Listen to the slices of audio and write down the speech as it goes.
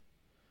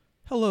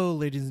Hello,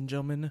 ladies and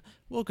gentlemen.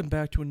 Welcome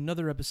back to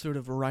another episode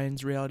of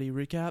Orion's Reality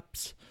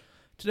Recaps.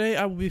 Today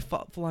I will be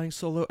flying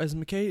solo as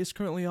McKay is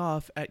currently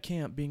off at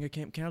camp being a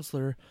camp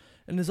counselor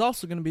and is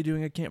also going to be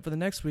doing a camp for the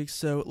next week,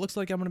 so it looks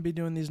like I'm going to be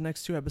doing these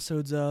next two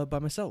episodes by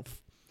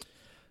myself.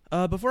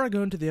 Before I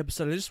go into the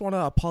episode, I just want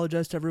to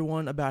apologize to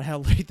everyone about how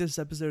late this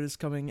episode is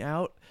coming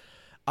out.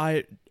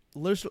 I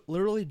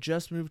literally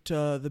just moved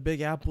to the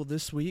Big Apple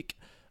this week.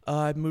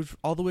 I moved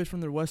all the way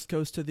from the West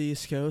Coast to the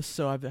East Coast,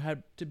 so I've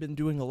had to been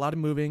doing a lot of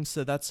moving,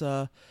 so that's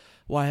why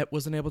I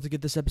wasn't able to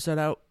get this episode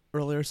out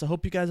earlier, so I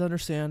hope you guys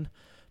understand.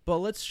 But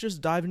let's just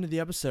dive into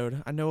the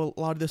episode. I know a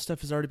lot of this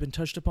stuff has already been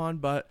touched upon,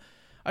 but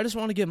I just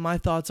want to get my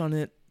thoughts on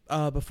it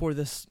before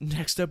this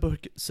next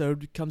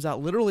episode comes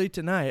out literally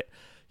tonight.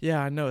 Yeah,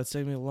 I know, it's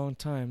taking me a long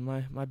time,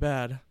 my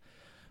bad.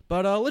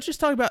 But let's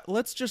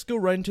just go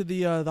right into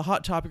the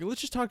hot topic. Let's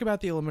just talk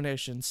about the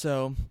elimination.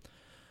 So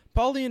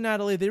Paulie and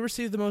Natalie, they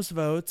received the most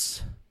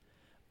votes.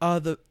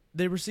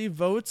 They received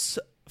votes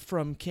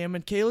from Cam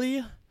and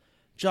Kaylee,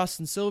 Joss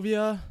and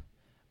Sylvia,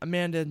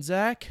 Amanda and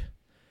Zach,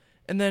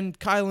 and then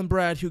Kyle and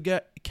Brad, who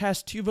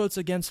cast 2 votes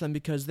against them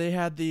because they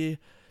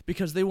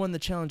won the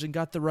challenge and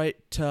got the right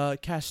to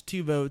cast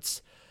 2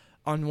 votes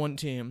on one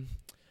team.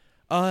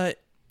 And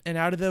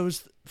out of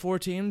those 4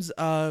 teams,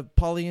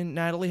 Paulie and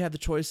Natalie had the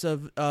choice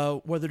of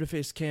whether to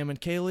face Cam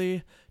and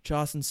Kaylee,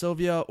 Joss and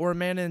Sylvia, or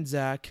Amanda and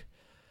Zach.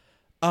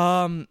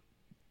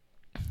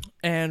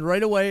 And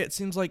right away, it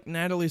seems like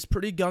Natalie's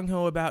pretty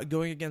gung-ho about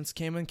going against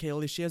Cam and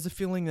Kaylee. She has a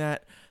feeling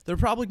that they're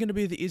probably going to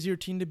be the easier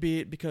team to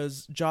beat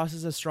because Joss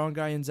is a strong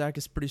guy and Zach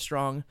is pretty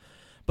strong.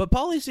 But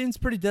Paulie seems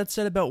pretty dead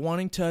set about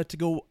wanting to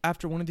go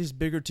after one of these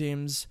bigger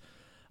teams.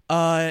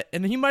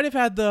 And he might have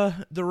had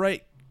the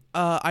right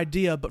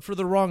idea, but for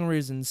the wrong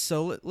reasons.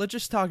 So let's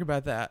just talk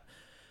about that.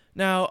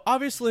 Now,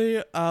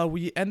 obviously,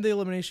 we end the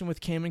elimination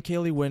with Cam and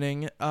Kaylee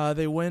winning.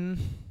 They win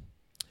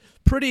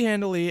pretty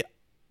handily.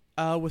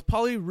 With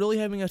Paulie really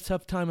having a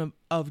tough time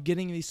of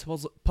getting these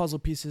puzzle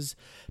pieces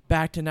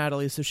back to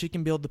Natalie so she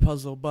can build the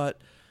puzzle, but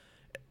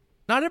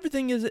not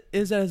everything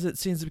is as it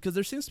seems because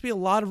there seems to be a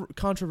lot of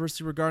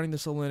controversy regarding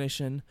this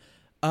elimination.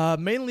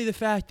 Mainly the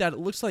fact that it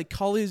looks like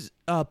Paulie's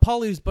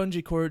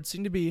bungee cord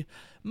seemed to be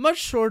much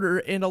shorter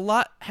and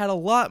had a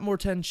lot more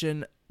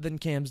tension than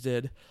Cam's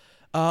did.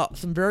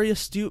 Some very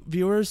astute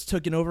viewers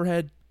took an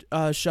overhead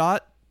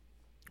shot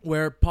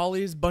where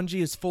Paulie's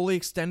bungee is fully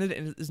extended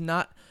and is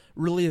not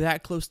really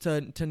that close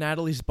to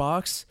Natalie's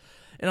box.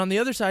 And on the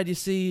other side, you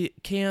see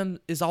Cam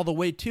is all the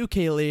way to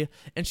Kaylee,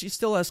 and she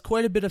still has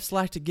quite a bit of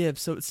slack to give.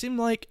 So it seemed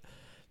like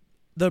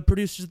the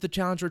producers of the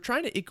challenge were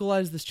trying to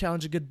equalize this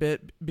challenge a good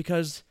bit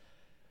because,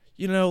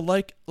 you know,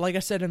 like I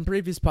said in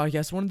previous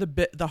podcasts, one of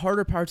the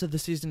harder parts of the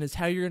season is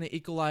how you're going to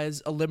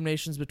equalize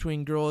eliminations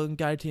between girl and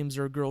guy teams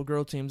or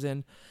girl teams.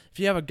 And if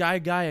you have a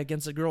guy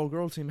against a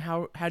girl team,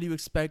 how do you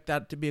expect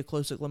that to be a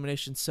close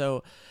elimination?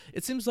 So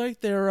it seems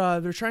like they're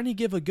trying to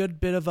give a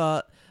good bit of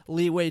a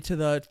leeway to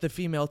the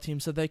female team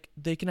so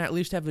they can at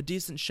least have a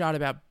decent shot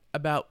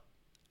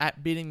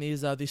at beating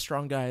these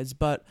strong guys.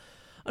 But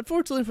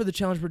unfortunately for the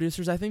challenge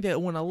producers, I think they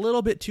went a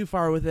little bit too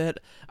far with it.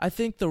 I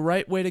think the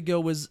right way to go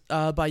was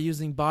by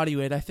using body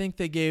weight. I think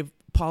they gave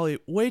Paulie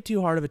way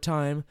too hard of a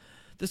time.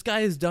 This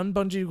guy has done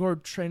bungee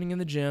cord training in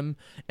the gym,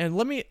 and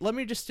let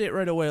me just state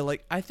right away,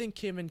 like, I think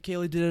Kim and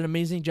Kaylee did an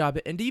amazing job.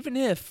 And even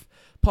if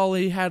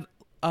Paulie had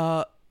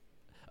a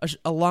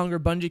longer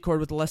bungee cord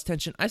with less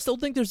tension, I still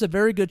think there's a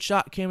very good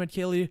shot Cam and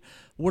Kaylee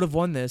would have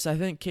won this. I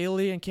think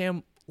Kaylee and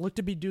Cam look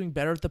to be doing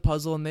better at the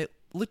puzzle, and they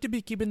look to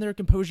be keeping their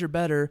composure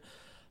better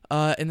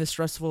in this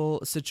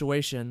stressful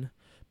situation.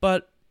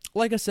 But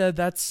like I said,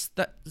 that's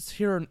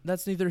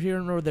neither here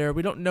nor there.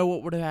 We don't know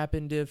what would have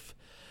happened if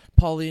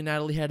Paulie and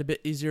Natalie had a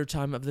bit easier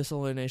time of this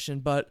elimination,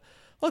 but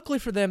luckily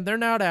for them, they're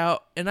not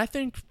out, and I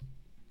think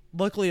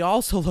luckily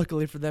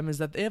for them is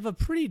that they have a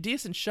pretty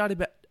decent shot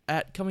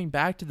at coming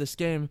back to this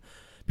game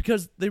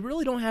because they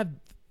really don't have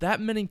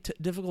that many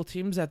difficult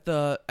teams at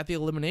the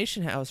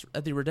elimination house,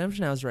 at the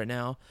redemption house right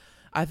now.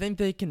 I think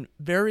they can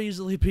very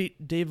easily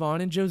beat Davon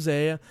and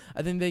Jose.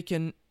 I think they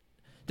can,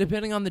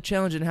 depending on the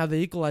challenge and how they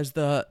equalize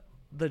the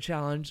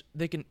challenge,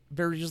 they can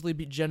very easily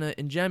beat Jenna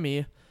and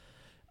Jemmy.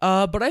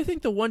 But I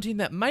think the one team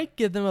that might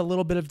give them a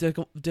little bit of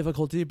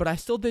difficulty, but I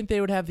still think they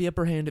would have the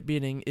upper hand at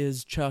beating,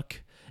 is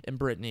Chuck and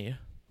Brittany.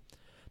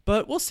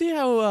 But we'll see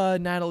how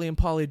Natalie and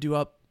Paulie do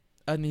up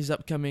in these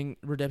upcoming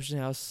Redemption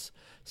House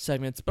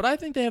segments. But I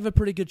think they have a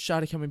pretty good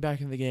shot at coming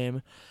back in the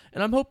game.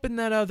 And I'm hoping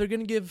that they're going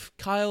to give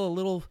Kyle a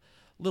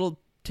little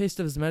taste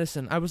of his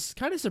medicine. I was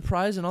kind of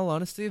surprised, in all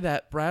honesty,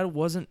 that Brad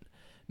wasn't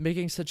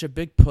making such a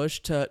big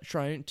push to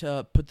trying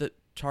to put the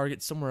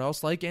target somewhere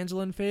else like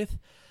Angela and Faith.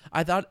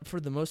 I thought for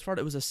the most part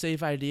it was a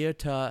safe idea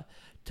to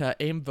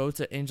aim votes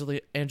at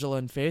Angela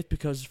and Faith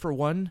because, for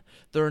one,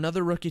 they're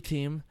another rookie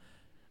team,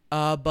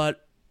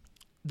 but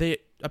they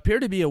appear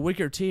to be a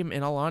weaker team,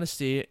 in all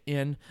honesty,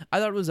 and I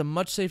thought it was a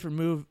much safer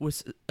move,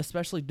 with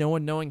especially no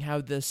one knowing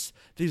how these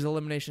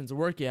eliminations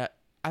work yet.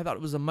 I thought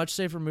it was a much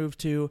safer move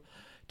to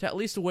at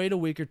least wait a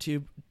week or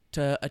two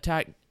to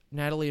attack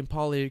Natalie and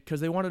Paulie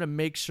because they wanted to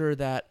make sure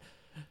that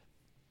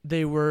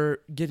they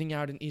were getting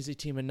out an easy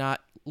team and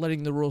not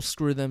letting the rules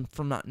screw them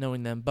from not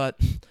knowing them. But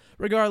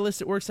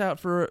regardless, it works out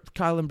for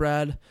Kyle and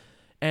Brad,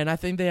 and I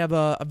think they have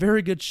a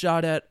very good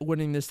shot at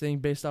winning this thing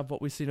based off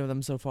what we've seen of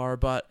them so far.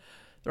 But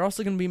they're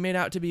also going to be made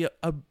out to be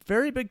a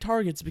very big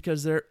targets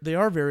because they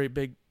are very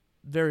big,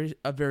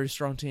 a very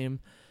strong team,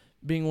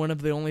 being one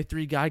of the only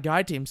 3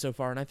 guy teams so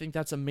far, and I think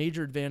that's a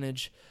major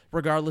advantage,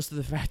 regardless of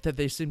the fact that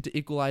they seem to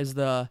equalize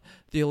the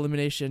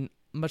elimination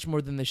much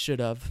more than they should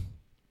have.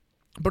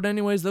 But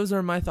anyways, those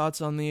are my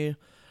thoughts on the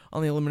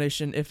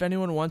elimination. If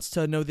anyone wants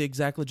to know the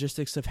exact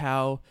logistics of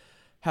how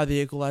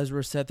the equalizer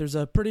was set, there's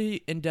a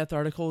pretty in-depth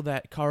article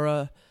that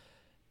Cara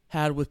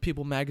had with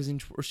People Magazine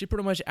where she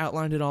pretty much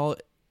outlined it all,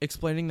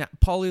 explaining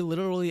that Paulie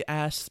literally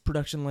asked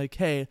production, like,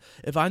 hey,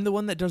 if I'm the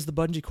one that does the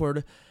bungee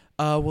cord,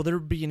 will there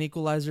be an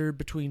equalizer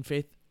between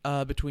Faith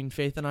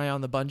and I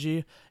on the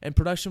bungee? And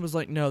production was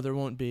like, no, there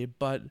won't be.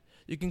 But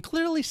you can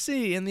clearly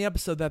see in the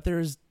episode that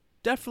there's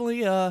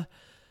definitely a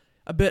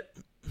bit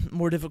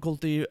more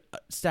difficulty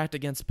stacked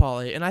against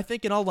Paulie. And I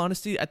think, in all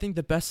honesty, I think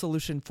the best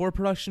solution for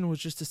production was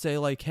just to say,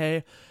 like,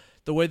 hey,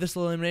 the way this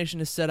elimination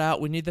is set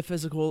out, we need the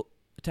physical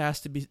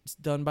task to be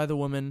done by the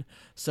woman.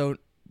 So,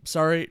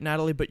 sorry,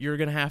 Natalie, but you're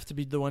going to have to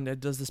be the one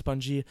that does this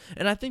bungee.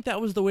 And I think that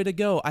was the way to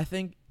go. I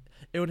think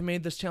it would have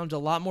made this challenge a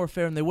lot more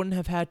fair, and they wouldn't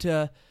have had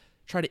to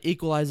try to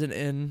equalize it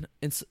in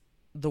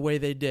the way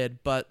they did.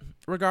 But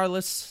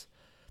regardless,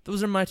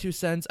 those are my 2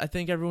 cents. I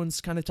think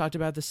everyone's kind of talked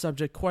about this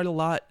subject quite a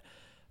lot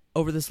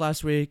over this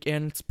last week,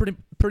 and it's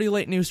pretty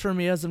late news for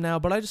me as of now,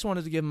 but I just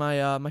wanted to give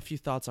my few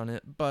thoughts on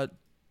it. But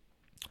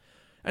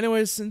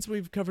anyways, since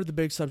we've covered the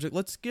big subject,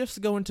 let's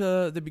just go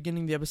into the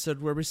beginning of the episode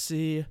where we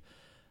see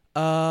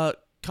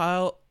Kyle,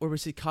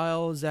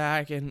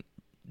 Zach, and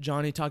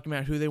Johnny talking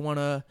about who they want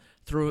to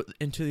throw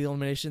into the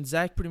elimination.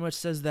 Zach pretty much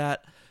says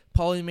that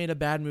Paulie made a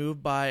bad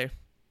move by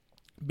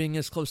being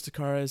as close to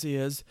Cara as he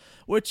is,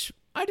 which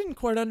I didn't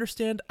quite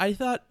understand. I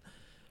thought,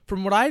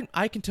 from what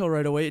I can tell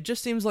right away, it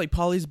just seems like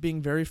Paulie's being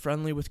very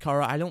friendly with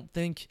Cara. I don't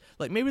think,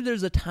 like, maybe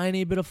there's a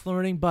tiny bit of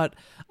flirting, but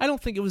I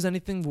don't think it was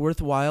anything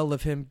worthwhile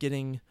of him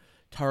getting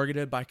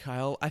targeted by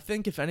Kyle. I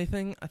think, if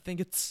anything,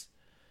 it's,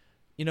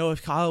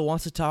 if Kyle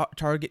wants to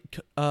target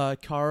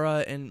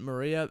Cara and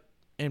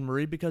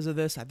Marie because of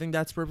this, I think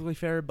that's perfectly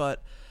fair,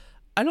 but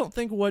I don't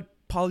think what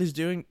Paulie's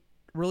doing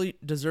really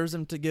deserves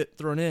him to get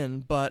thrown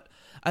in. But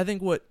I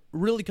think what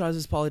really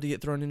causes Paulie to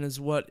get thrown in is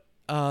what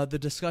the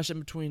discussion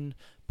between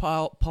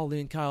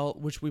Paulie and Kyle,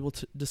 which we will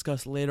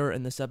discuss later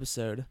in this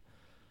episode.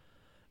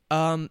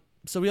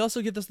 So we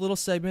also get this little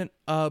segment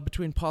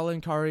between Paulie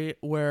and Kari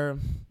where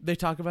they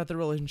talk about their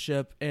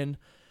relationship, and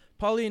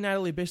Paulie and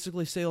Natalie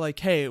basically say, like,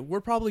 hey,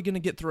 we're probably going to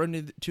get thrown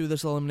into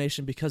this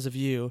elimination because of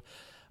you.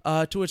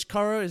 To which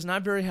Cara is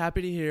not very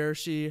happy to hear.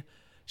 She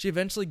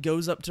eventually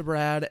goes up to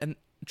Brad and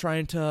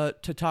trying to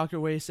talk her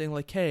way, saying,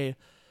 like, hey,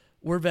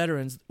 we're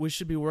veterans. We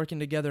should be working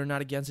together,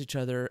 not against each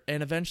other.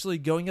 And eventually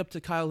going up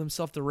to Kyle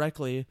himself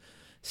directly,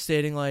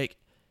 stating, like,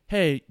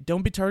 hey,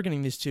 don't be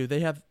targeting these two. They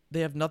have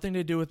nothing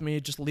to do with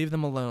me. Just leave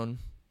them alone.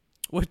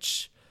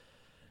 Which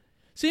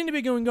seemed to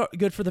be going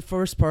good for the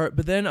first part,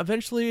 but then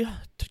eventually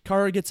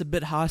Cara gets a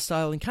bit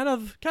hostile and kind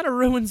of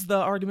ruins the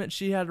argument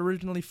she had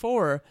originally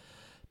for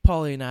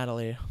Paulie and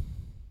Natalie.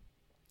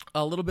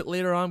 A little bit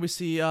later on, we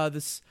see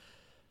this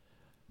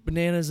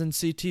Bananas and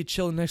CT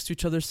chilling next to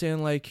each other,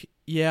 saying, like,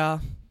 yeah,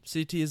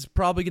 CT is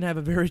probably going to have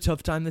a very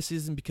tough time this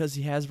season because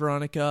he has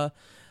Veronica.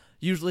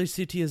 Usually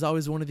CT is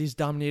always one of these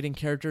dominating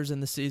characters in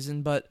the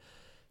season, but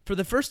for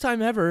the first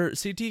time ever,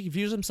 CT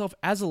views himself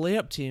as a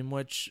layup team,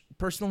 which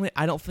personally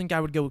I don't think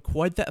I would go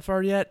quite that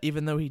far yet,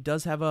 even though he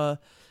does have a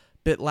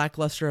bit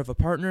lackluster of a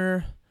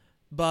partner.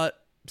 But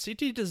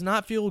CT does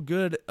not feel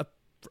good,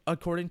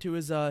 according to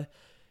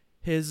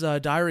his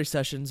diary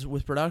sessions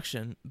with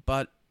production.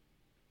 But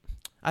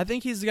I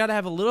think he's got to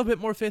have a little bit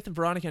more faith in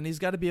Veronica, and he's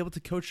got to be able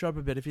to coach her up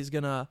a bit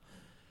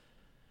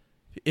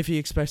if he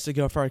expects to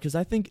go far, because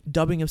I think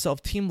dubbing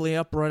himself Team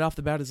Layup right off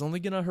the bat is only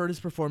going to hurt his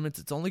performance.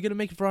 It's only going to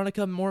make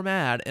Veronica more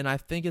mad, and I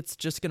think it's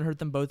just going to hurt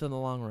them both in the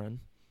long run.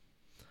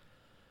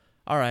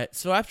 All right,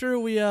 so after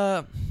we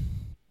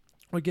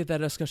get that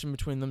discussion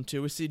between them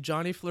two, we see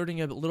Johnny flirting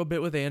a little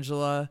bit with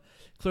Angela.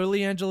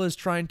 Clearly, Angela is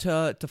trying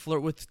to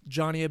flirt with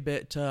Johnny a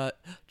bit to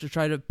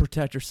try to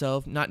protect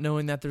herself, not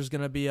knowing that there's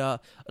going to be an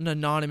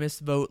anonymous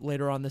vote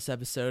later on this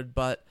episode,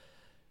 but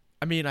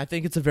I mean, I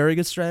think it's a very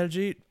good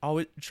strategy,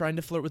 always trying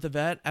to flirt with a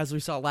vet, as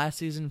we saw last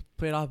season,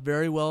 played off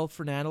very well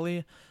for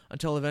Natalie,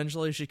 until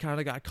eventually she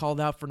kind of got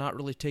called out for not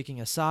really taking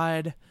a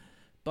side.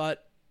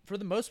 But for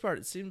the most part,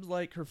 it seems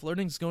like her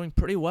flirting's going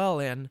pretty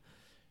well, and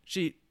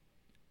she,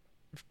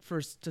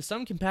 to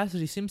some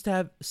capacity, seems to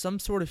have some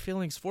sort of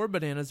feelings for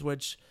Bananas,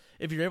 which,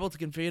 if you're able to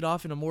convey it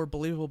off in a more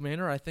believable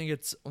manner, I think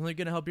it's only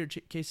going to help your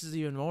cases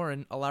even more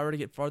and allow her to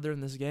get farther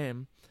in this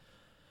game.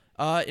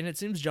 And it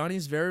seems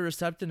Johnny's very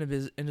receptive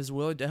and is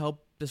willing to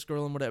help this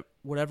girl in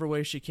whatever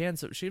way she can.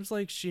 So it seems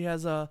like she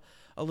has a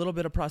little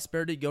bit of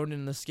prosperity going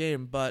in this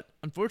game. But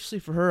unfortunately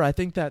for her, I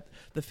think that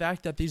the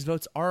fact that these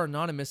votes are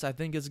anonymous, I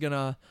think is going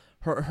to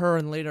hurt her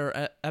in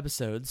later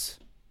episodes.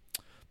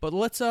 But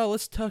let's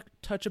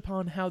touch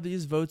upon how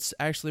these votes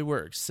actually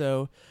work.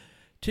 So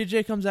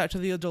TJ comes out to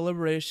the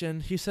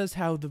deliberation. He says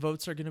how the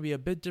votes are going to be a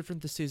bit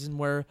different this season,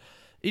 where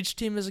each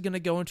team is going to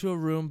go into a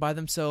room by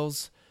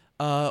themselves,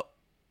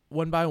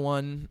 one by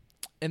one,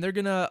 and they're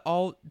going to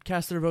all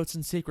cast their votes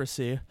in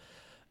secrecy.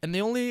 And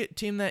the only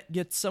team that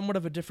gets somewhat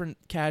of a different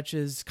catch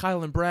is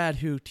Kyle and Brad,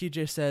 who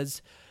TJ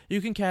says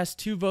you can cast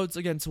 2 votes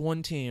against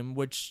one team,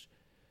 which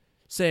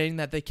saying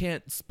that they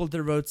can't split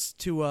their votes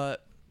to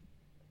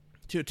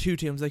 2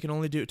 teams. They can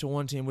only do it to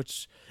one team,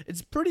 which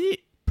is pretty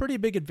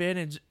big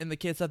advantage in the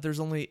case that there's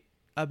only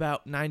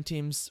about 9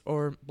 teams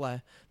or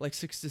like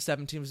 6 to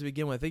 7 teams to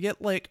begin with. They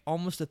get like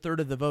almost a third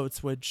of the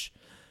votes, which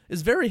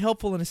is very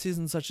helpful in a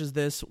season such as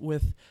this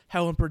with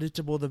how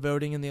unpredictable the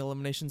voting and the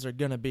eliminations are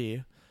going to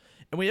be.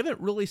 And we haven't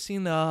really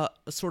seen a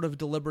sort of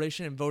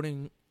deliberation and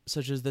voting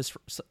such as this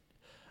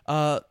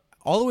all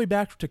the way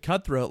back to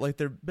Cutthroat. Like,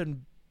 they've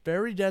been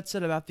very dead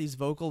set about these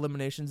vocal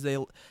eliminations.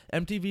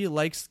 MTV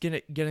likes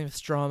getting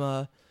this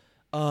drama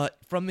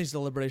from these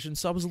deliberations.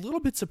 So I was a little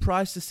bit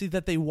surprised to see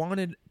that they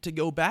wanted to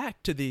go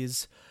back to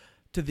these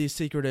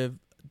secretive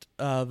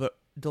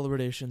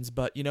deliberations.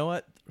 But you know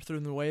what? Through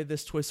the way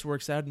this twist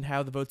works out and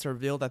how the votes are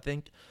revealed, I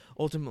think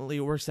ultimately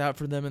it works out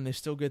for them, and they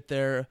still get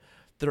their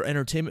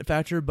entertainment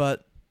factor.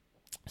 But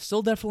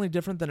still definitely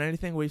different than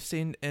anything we've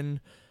seen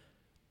in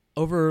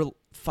over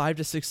 5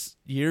 to 6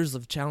 years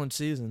of challenge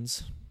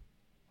seasons.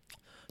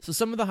 So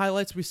some of the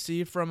highlights we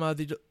see from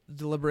the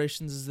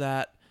deliberations is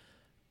that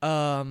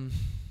CT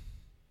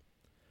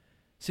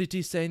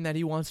saying that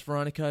he wants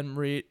Veronica and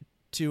Marie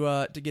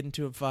to get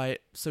into a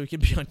fight so he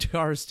can be on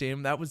Tara's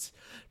team. That was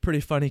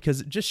pretty funny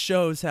because it just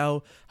shows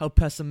how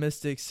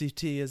pessimistic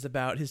CT is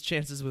about his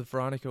chances with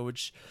Veronica,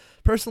 which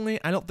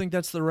personally I don't think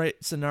that's the right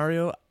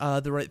scenario,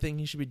 the right thing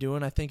he should be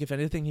doing. I think if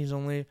anything he's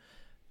only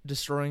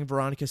destroying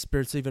Veronica's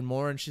spirits even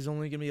more, and she's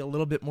only going to be a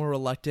little bit more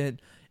reluctant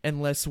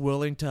and less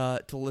willing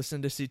to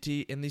listen to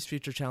CT in these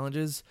future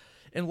challenges.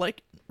 And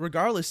like,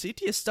 regardless,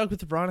 CT is stuck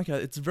with Veronica.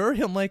 It's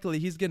very unlikely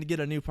he's going to get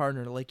a new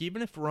partner. Like,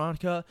 even if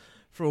Veronica,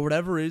 for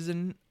whatever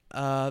reason,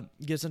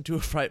 gets into a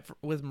fight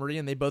with Marie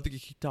and they both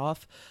get kicked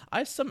off,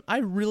 I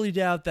really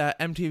doubt that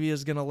MTV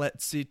is going to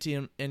let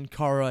CT and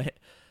Cara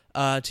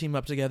team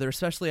up together,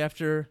 especially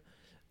after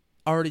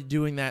already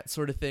doing that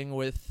sort of thing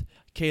with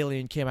Kaylee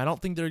and Kim. I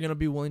don't think they're going to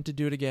be willing to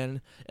do it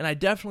again, and I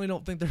definitely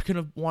don't think they're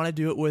going to want to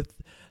do it with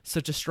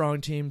such a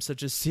strong team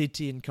such as CT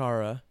and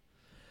Cara.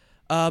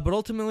 But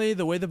ultimately,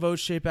 the way the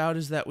votes shape out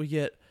is that we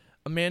get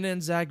Amanda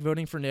and Zach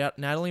voting for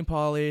Natalie and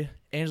Polly,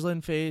 Angela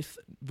and Faith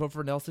vote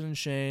for Nelson and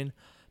Shane,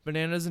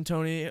 Bananas and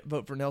Tony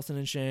vote for Nelson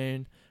and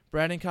Shane,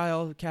 Brad and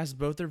Kyle cast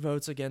both their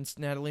votes against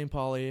Natalie and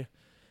Polly,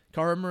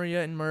 Cara,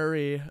 Maria, and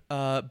Marie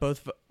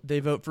they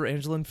vote for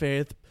Angela and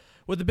Faith,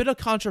 with a bit of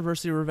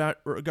controversy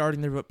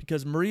regarding their vote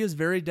because Maria is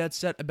very dead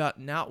set about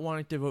not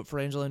wanting to vote for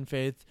Angela and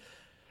Faith,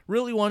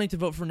 really wanting to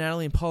vote for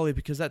Natalie and Polly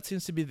because that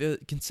seems to be the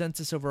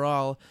consensus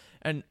overall.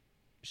 And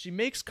she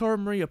makes Cara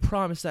Marie a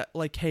promise that,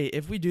 like, hey,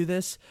 if we do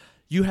this,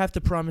 you have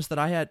to promise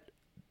that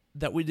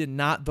we did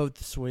not vote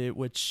this way,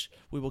 which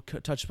we will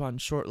touch upon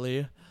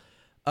shortly.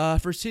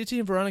 For CT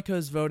and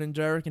Veronica's vote, and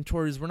Derek and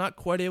Tori's, we're not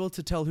quite able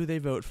to tell who they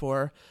vote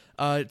for.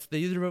 They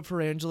either vote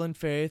for Angela and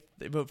Faith,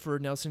 they vote for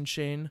Nelson and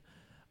Shane,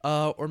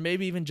 or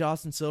maybe even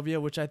Joss and Sylvia,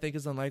 which I think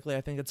is unlikely.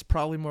 I think it's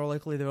probably more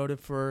likely they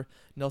voted for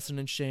Nelson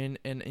and Shane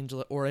and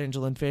Angela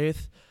and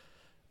Faith.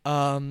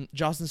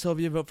 Joss and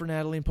Sylvia vote for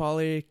Natalie and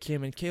Polly.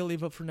 Kim and Kaylee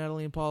vote for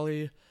Natalie and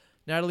Polly.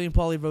 Natalie and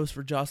Polly votes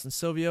for Joss and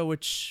Sylvia,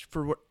 which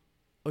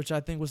I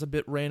think was a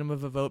bit random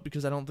of a vote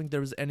because I don't think there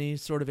was any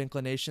sort of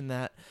inclination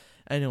that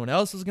anyone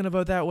else was going to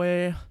vote that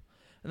way.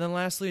 And then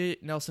lastly,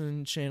 Nelson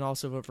and Shane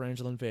also vote for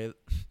Angela and Faith.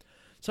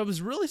 So I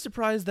was really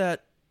surprised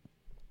that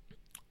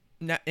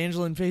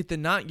Angela and Faith did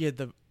not get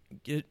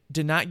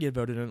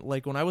voted in.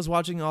 Like, when I was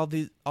watching all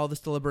this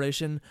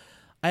deliberation,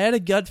 I had a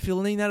gut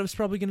feeling that it was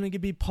probably going to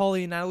be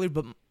Polly and Natalie,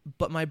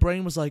 but my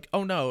brain was like,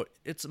 oh no,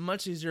 it's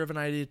much easier of an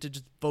idea to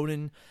just vote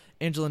in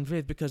Angela and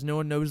Faith because no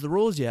one knows the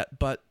rules yet.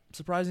 But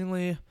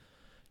surprisingly,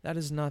 that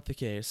is not the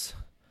case.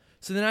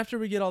 So then after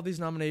we get all these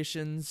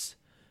nominations,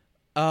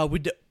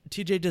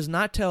 TJ does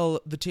not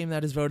tell the team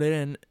that is voted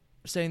in,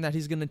 saying that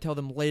he's going to tell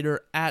them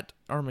later at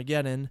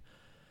Armageddon.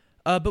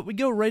 But we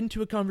go right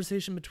into a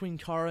conversation between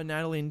Cara,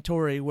 Natalie, and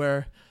Tori,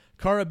 where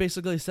Cara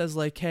basically says,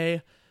 like,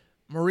 hey,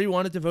 Marie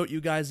wanted to vote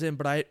you guys in,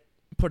 but I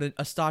put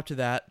a stop to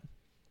that.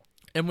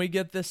 And we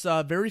get this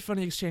very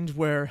funny exchange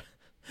where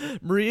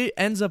Marie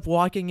ends up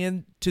walking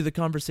into the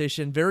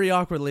conversation very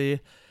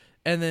awkwardly,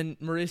 and then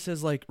Marie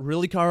says, like,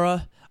 really,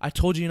 Cara? I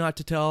told you not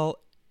to tell.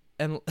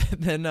 And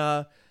then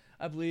I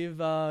believe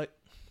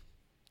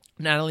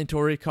Natalie and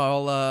Tori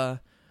call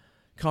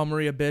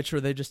Marie a bitch, or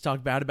they just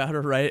talk bad about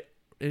her, right,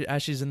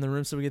 as she's in the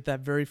room. So we get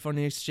that very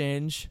funny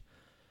exchange.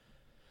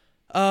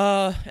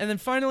 And then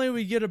finally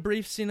we get a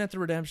brief scene at the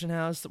Redemption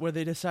House where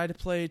they decide to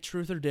play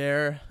Truth or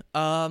Dare.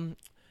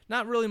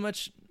 Not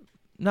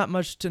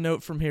much to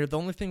note from here. The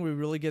only thing we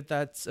really get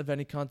that's of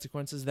any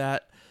consequence is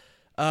that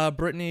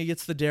Brittany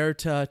gets the dare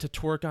to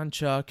twerk on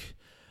Chuck.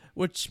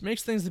 which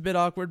makes things a bit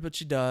awkward, but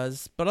she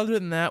does. But other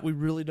than that, we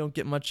really don't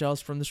get much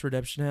else from this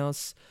Redemption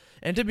House.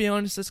 And to be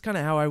honest, that's kind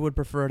of how I would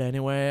prefer it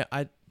anyway.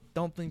 I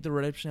don't think the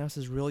Redemption House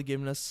has really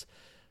given us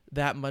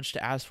that much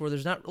to ask for.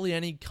 There's not really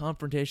any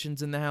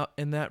confrontations in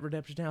that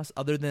Redemption House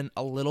other than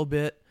a little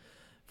bit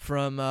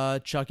from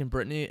Chuck and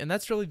Brittany, and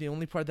that's really the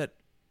only part that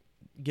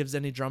gives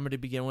any drama to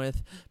begin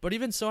with. But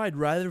even so, I'd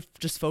rather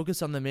just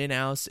focus on the main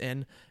house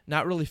and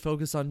not really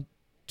focus on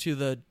to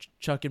the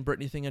Chuck and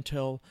Brittany thing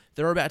until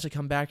they're about to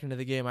come back into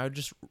the game. I would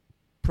just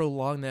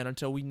prolong that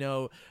until we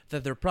know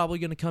that they're probably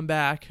going to come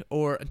back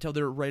or until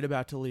they're right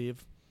about to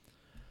leave.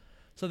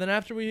 So then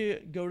after we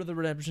go to the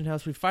Redemption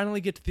House, we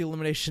finally get to the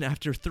elimination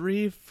after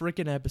 3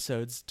 freaking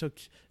episodes. Took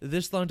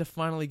this long to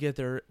finally get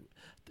there.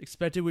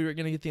 Expected we were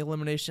going to get the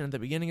elimination at the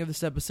beginning of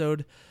this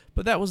episode,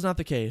 but that was not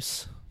the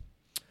case.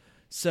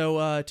 So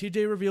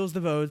TJ reveals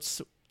the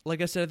votes.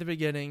 Like I said at the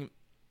beginning,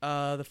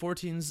 the 4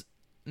 teams,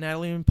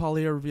 Natalie and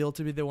Polly, are revealed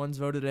to be the ones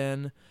voted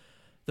in.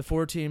 The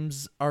 4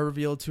 teams are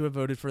revealed to have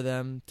voted for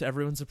them, to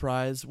everyone's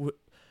surprise.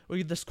 We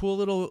get this cool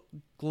little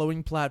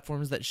glowing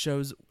platforms that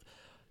shows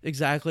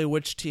exactly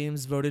which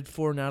teams voted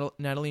for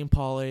Natalie and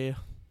Polly.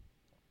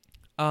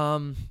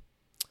 And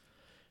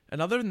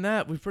other than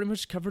that, we've pretty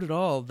much covered it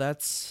all.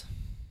 That's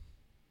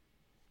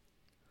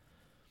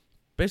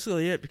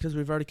basically it, because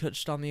we've already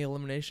touched on the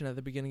elimination at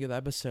the beginning of the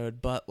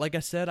episode. But like I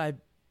said, I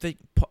think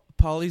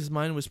Polly's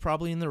mind was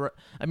probably in the right.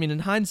 I mean, in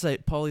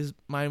hindsight, Polly's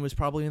mind was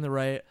probably in the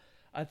right.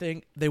 I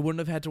think they wouldn't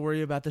have had to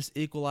worry about this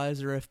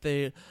equalizer if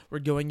they were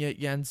going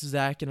against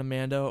Zach and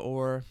Amanda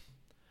or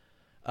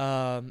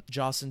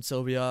Joss and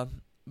Sylvia.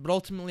 But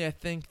ultimately, I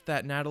think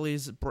that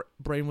Natalie's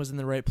brain was in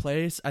the right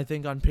place. I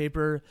think on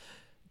paper,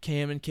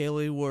 Cam and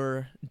Kaylee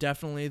were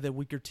definitely the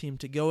weaker team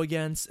to go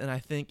against. And I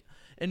think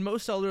in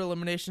most other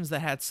eliminations that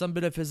had some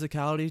bit of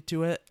physicality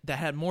to it, that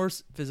had more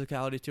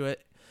physicality to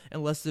it,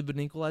 and less of an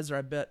equalizer,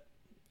 I bet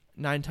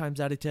 9 times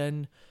out of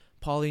 10,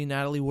 Polly and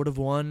Natalie would have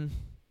won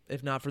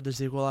if not for this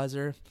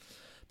equalizer.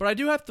 But I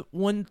do have to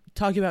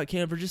talk about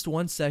Cam for just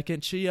 1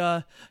 second. She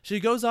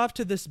goes off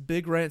to this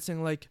big rant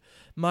saying, like,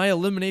 my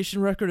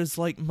elimination record is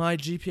like my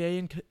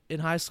GPA in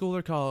high school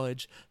or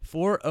college,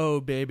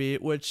 4.0, baby.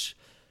 Which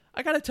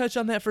I gotta touch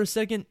on that for a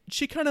second.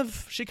 She kind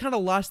of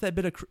lost that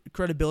bit of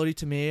credibility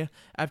to me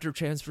after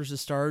Transfers to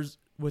Stars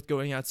with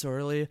going out so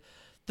early.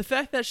 The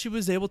fact that she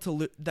was able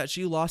to that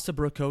she lost to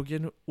Brooke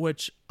Hogan,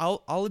 which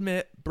I'll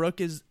admit,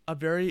 Brooke is a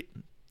very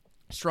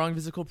strong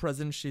physical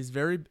presence. She's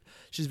very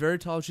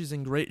tall. She's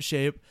in great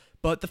shape.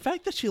 But the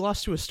fact that she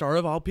lost to a star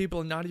of all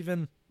people and not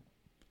even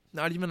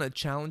a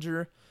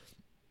challenger,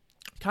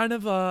 kind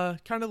of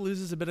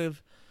loses a bit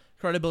of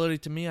credibility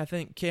to me. I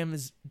think Cam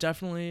is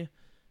definitely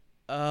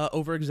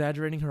over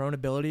exaggerating her own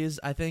abilities.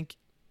 I think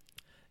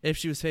if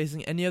she was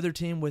facing any other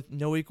team with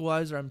no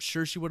equalizer, I'm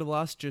sure she would have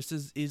lost just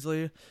as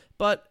easily.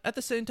 But at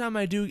the same time,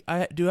 I do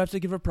have to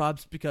give her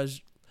props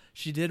because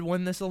she did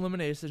win this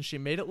elimination. She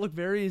made it look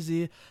very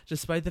easy,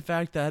 despite the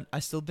fact that I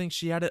still think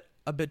she had it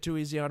a bit too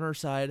easy on her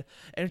side.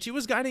 And she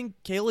was guiding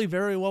Kaylee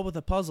very well with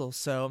the puzzle.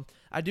 So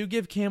I do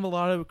give Cam a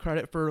lot of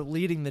credit for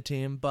leading the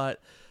team,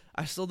 but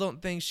I still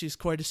don't think she's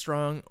quite as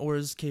strong or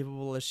as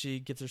capable as she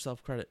gives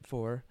herself credit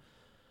for.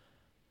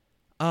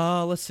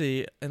 Let's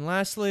see. And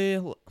lastly,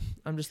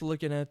 I'm just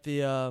looking at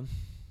the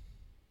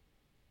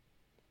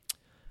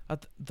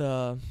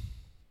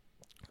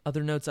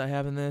other notes I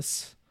have in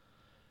this.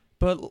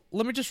 But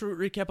let me just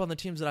recap on the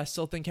teams that I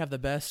still think have the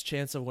best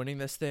chance of winning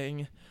this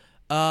thing.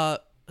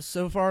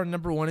 So far,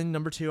 number 1 and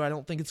number 2, I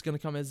don't think it's going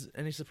to come as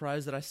any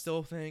surprise that I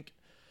still think,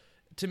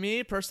 to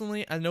me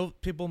personally, I know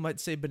people might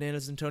say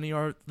Bananas and Tony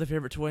are the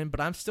favorite to win,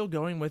 but I'm still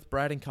going with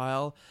Brad and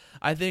Kyle.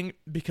 I think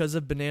because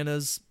of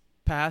Bananas'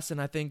 past,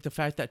 and I think the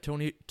fact that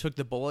Tony took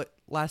the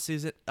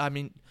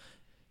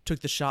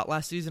shot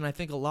last season, I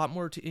think a lot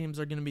more teams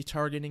are going to be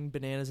targeting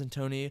Bananas and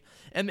Tony,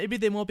 and maybe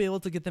they won't be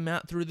able to get them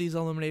out through these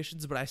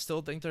eliminations, but I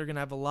still think they're going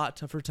to have a lot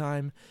tougher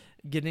time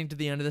getting to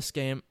the end of this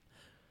game.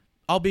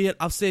 Albeit,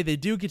 I'll say they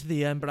do get to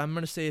the end, but I'm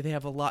going to say they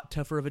have a lot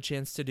tougher of a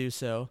chance to do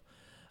so.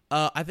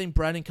 I think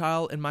Brad and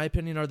Kyle, in my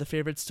opinion, are the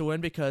favorites to win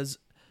because,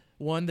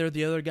 1, they're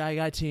the other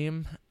guy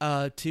team.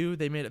 2,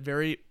 they made it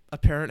very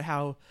apparent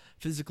how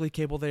physically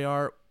capable they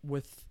are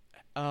with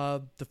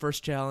the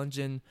first challenge,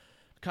 and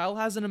Kyle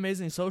has an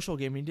amazing social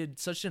game. He did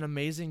such an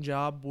amazing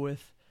job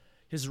with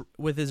his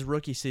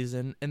rookie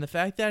season, and the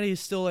fact that he's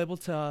still able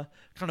to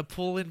kind of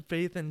pull in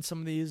faith in some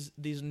of these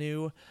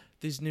new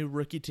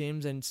rookie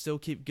teams and still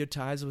keep good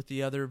ties with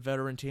the other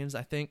veteran teams,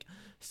 I think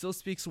still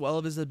speaks well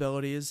of his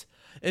abilities.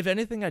 If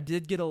anything, I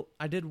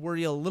did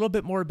worry a little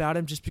bit more about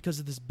him just because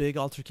of this big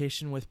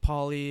altercation with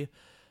Polly,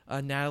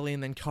 Natalie,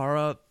 and then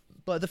Cara.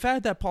 But the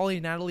fact that Polly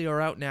and Natalie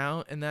are out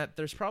now, and that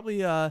there's probably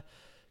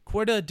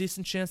quite a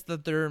decent chance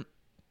that they're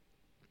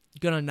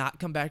gonna not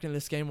come back in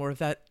this game, or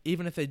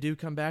even if they do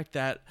come back,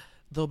 that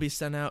they'll be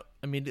sent out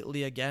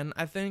immediately again.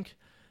 I think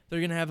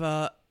they're gonna have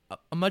a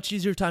much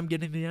easier time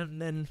getting the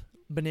end than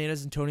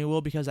Bananas and Tony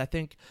will, because I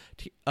think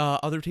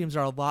other teams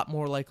are a lot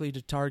more likely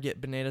to target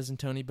Bananas and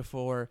Tony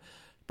before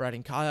Brad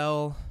and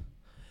Kyle.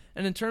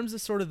 And in terms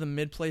of sort of the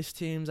mid-place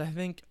teams, I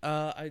think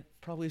I'd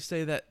probably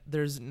say that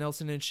there's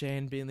Nelson and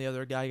Shane being the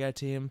other guy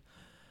team.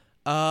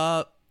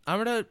 I'm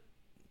gonna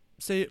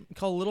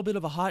call a little bit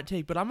of a hot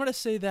take, but I'm gonna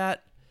say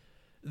that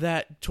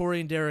Tori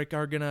and Derek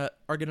are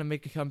gonna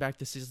make a comeback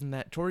this season.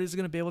 That Tori is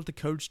gonna be able to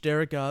coach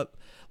Derek up.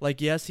 Like,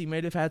 yes, he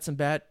might have had some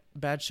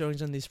bad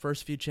showings in these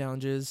first few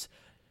challenges,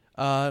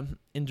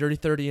 in Dirty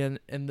 30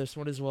 and this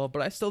one as well.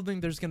 But I still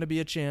think there's gonna be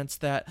a chance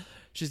that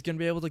she's gonna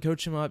be able to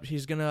coach him up.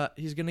 He's gonna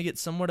get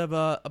somewhat of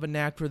a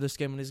knack for this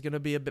game, and he's gonna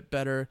be a bit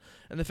better.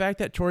 And the fact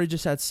that Tori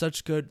just had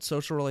such good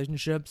social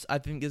relationships, I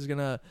think is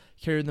gonna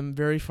carry them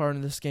very far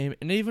in this game.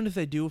 And even if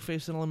they do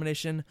face an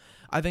elimination,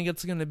 I think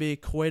it's gonna be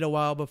quite a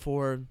while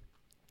before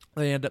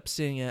they end up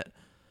seeing it.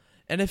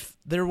 And if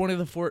they're one of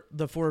the four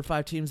or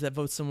five teams that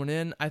vote someone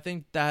in, I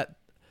think that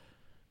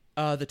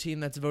the team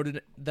that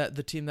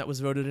was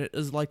voted in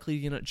is likely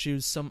going to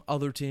choose some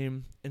other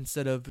team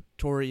instead of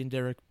Tori and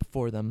Derek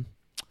before them.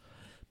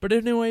 But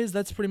anyways,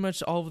 that's pretty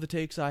much all of the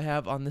takes I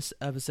have on this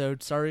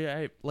episode.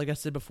 Like I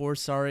said before,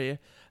 sorry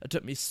it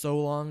took me so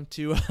long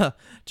to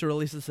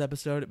release this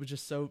episode. It was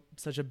just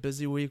such a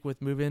busy week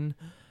with moving.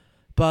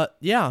 But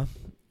yeah.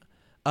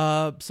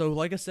 So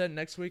like I said,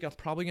 next week I'm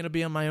probably going to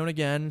be on my own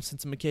again,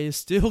 since McKay is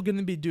still going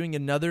to be doing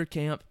another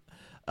camp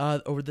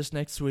over this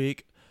next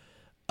week.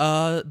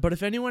 But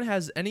if anyone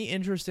has any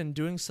interest in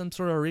doing some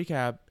sort of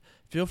recap,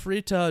 feel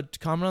free to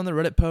comment on the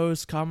Reddit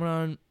post, comment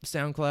on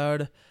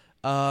SoundCloud,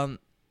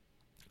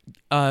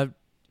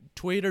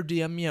 tweet or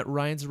DM me at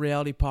Ryan's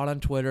Reality Pod on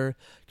Twitter,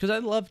 because I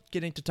love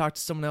getting to talk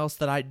to someone else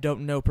that I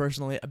don't know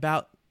personally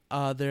about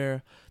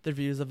their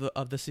views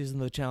of the season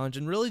of the challenge.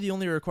 And really the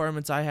only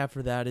requirements I have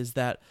for that is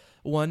that,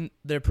 one,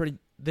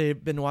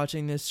 they've been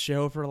watching this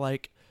show for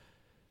like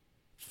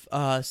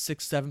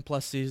 6-7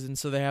 plus seasons,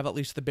 so they have at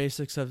least the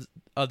basics of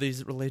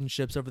these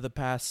relationships over the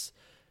past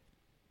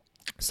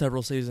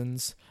several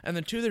seasons. And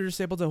then two, they're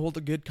just able to hold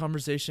a good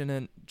conversation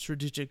and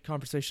strategic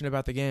conversation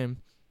about the game.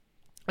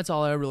 That's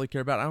all I really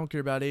care about. I don't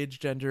care about age,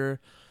 gender,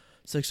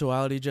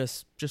 sexuality.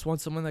 Just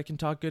want someone that can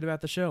talk good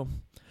about the show.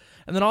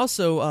 And then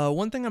also,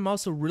 one thing I'm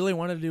also really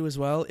wanting to do as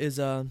well is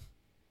kind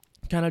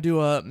of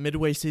do a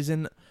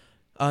mid-season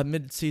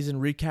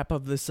recap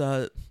of this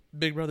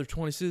Big Brother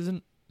 20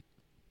 season.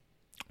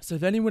 So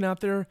if anyone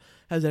out there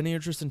has any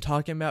interest in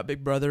talking about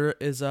Big Brother,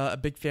 is a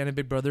big fan of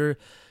Big Brother,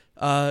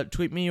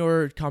 tweet me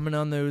or comment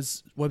on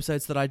those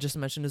websites that I just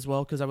mentioned as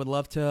well, because I would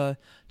love to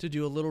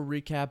do a little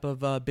recap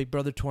of Big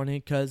Brother 20,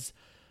 because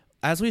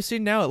as we see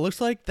now, it looks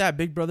like that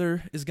Big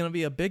Brother is going to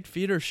be a big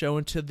feeder show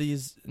into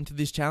these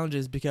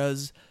challenges,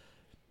 because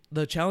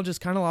the challenges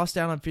kind of lost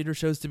out on feeder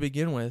shows to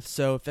begin with.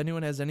 So if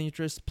anyone has any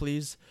interest,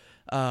 please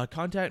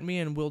contact me,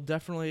 and we'll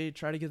definitely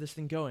try to get this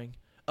thing going.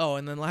 Oh,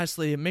 and then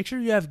lastly, make sure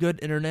you have good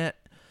internet.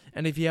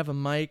 And if you have a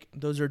mic,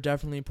 those are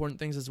definitely important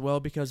things as well,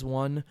 because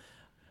one,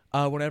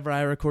 whenever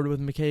I record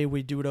with McKay,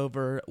 we do it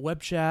over web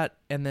chat,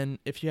 and then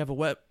if you have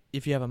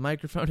a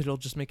microphone, it'll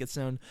just make it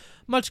sound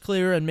much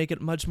clearer and make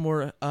it much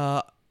more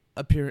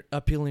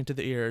appealing to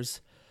the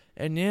ears.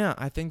 And yeah,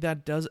 I think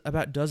that does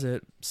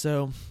it.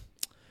 So,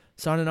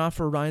 signing off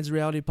for Ryan's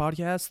Reality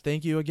Podcast.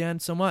 Thank you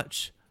again so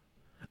much.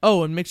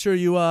 Oh, and make sure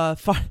you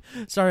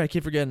sorry, I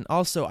keep forgetting.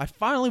 Also, I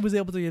finally was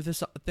able to get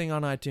this thing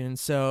on iTunes.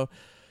 So,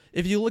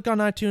 if you look on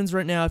iTunes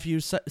right now, if you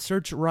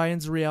search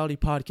Ryan's Reality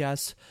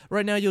Podcast,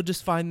 right now you'll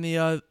just find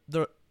the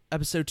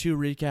episode 2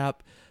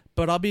 recap.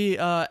 But I'll be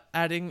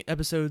adding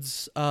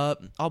episodes.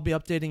 I'll be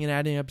updating and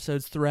adding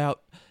episodes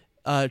throughout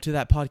to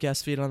that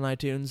podcast feed on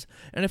iTunes.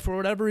 And if for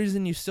whatever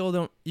reason you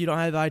don't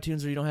have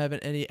iTunes, or you don't have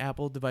any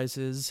Apple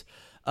devices,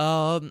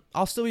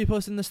 I'll still be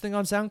posting this thing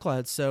on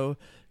SoundCloud. So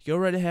go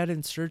right ahead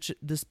and search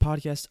this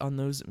podcast on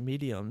those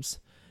mediums.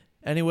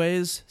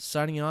 Anyways,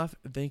 signing off.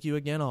 Thank you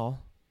again,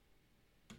 all.